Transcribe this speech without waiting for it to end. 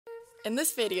In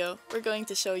this video, we're going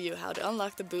to show you how to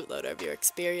unlock the bootloader of your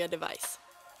Xperia device.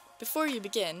 Before you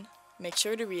begin, make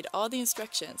sure to read all the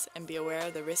instructions and be aware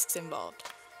of the risks involved.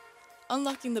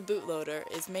 Unlocking the bootloader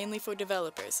is mainly for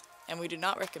developers, and we do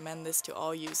not recommend this to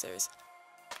all users.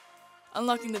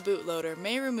 Unlocking the bootloader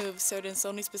may remove certain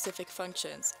Sony-specific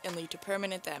functions and lead to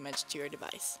permanent damage to your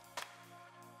device.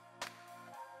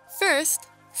 First,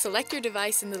 select your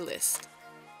device in the list.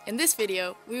 In this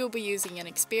video, we will be using an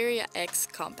Xperia X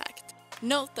Compact.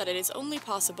 Note that it is only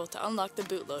possible to unlock the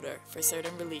bootloader for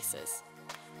certain releases.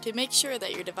 To make sure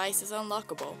that your device is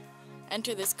unlockable,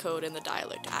 enter this code in the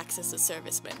dialer to access the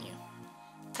service menu.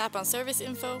 Tap on Service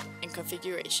Info and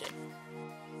Configuration.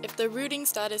 If the rooting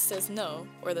status says no,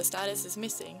 or the status is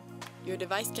missing, your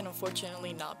device can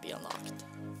unfortunately not be unlocked.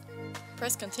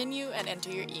 Press Continue and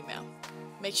enter your email.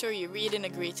 Make sure you read and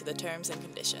agree to the terms and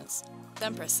conditions.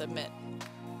 Then press Submit.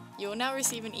 You will now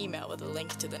receive an email with a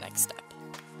link to the next step.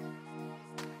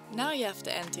 Now you have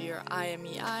to enter your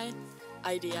IMEI,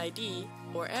 IDID,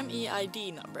 or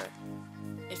MEID number.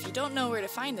 If you don't know where to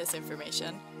find this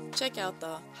information, check out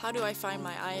the How Do I Find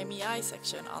My IMEI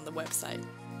section on the website.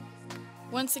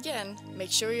 Once again,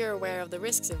 make sure you're aware of the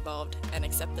risks involved and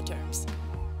accept the terms.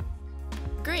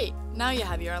 Great! Now you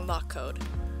have your unlock code.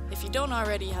 If you don't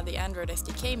already have the Android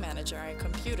SDK Manager on your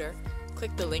computer,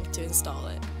 click the link to install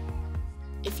it.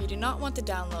 If you do not want to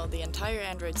download the entire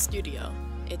Android Studio,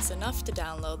 it's enough to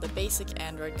download the basic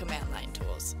Android command line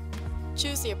tools.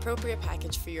 Choose the appropriate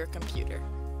package for your computer.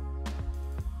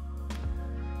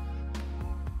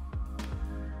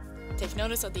 Take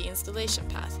notice of the installation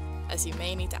path, as you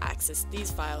may need to access these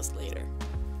files later.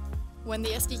 When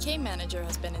the SDK Manager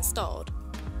has been installed,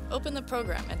 open the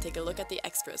program and take a look at the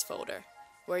Extras folder,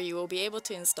 where you will be able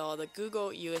to install the Google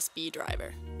USB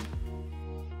driver.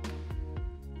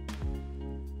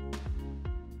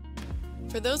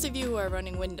 For those of you who are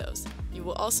running Windows, you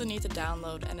will also need to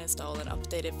download and install an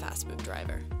updated fastboot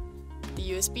driver. The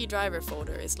USB driver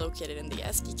folder is located in the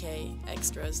SDK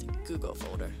Extras Google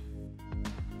folder.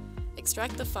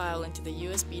 Extract the file into the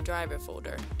USB driver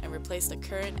folder and replace the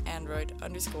current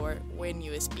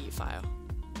Android_WinUSB file.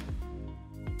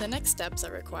 The next steps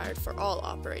are required for all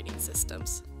operating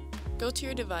systems. Go to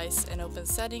your device and open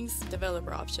Settings,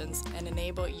 Developer Options, and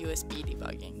enable USB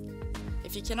debugging.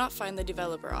 If you cannot find the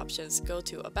developer options, go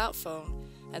to About Phone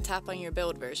and tap on your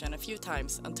build version a few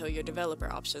times until your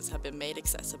developer options have been made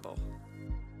accessible.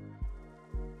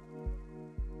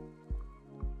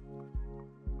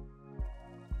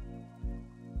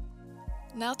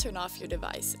 Now turn off your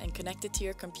device and connect it to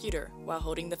your computer while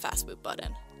holding the fastboot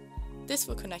button. This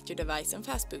will connect your device in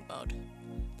fastboot mode.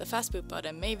 The fastboot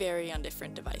button may vary on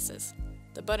different devices.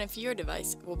 The button for your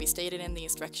device will be stated in the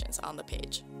instructions on the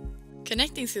page.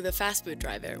 Connecting through the fastboot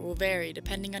driver will vary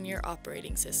depending on your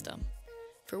operating system.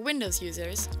 For Windows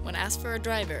users, when asked for a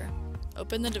driver,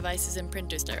 open the Devices and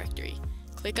Printers directory,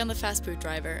 click on the fastboot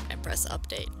driver and press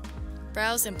Update.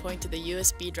 Browse and point to the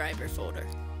USB driver folder.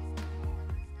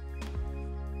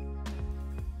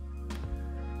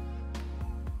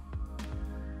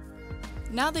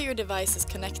 Now that your device is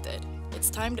connected, it's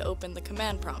time to open the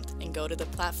command prompt and go to the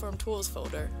Platform Tools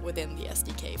folder within the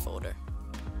SDK folder.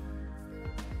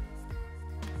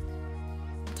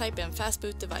 Type in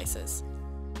fastboot devices.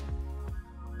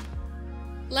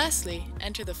 Lastly,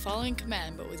 enter the following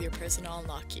command but with your personal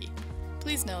unlock key.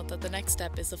 Please note that the next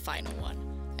step is the final one,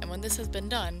 and when this has been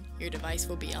done, your device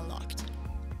will be unlocked.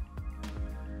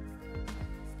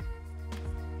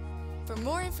 For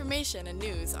more information and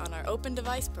news on our Open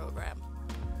Device program,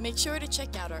 make sure to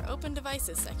check out our Open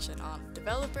Devices section on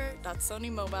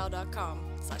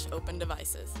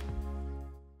developer.sonymobile.com/opendevices.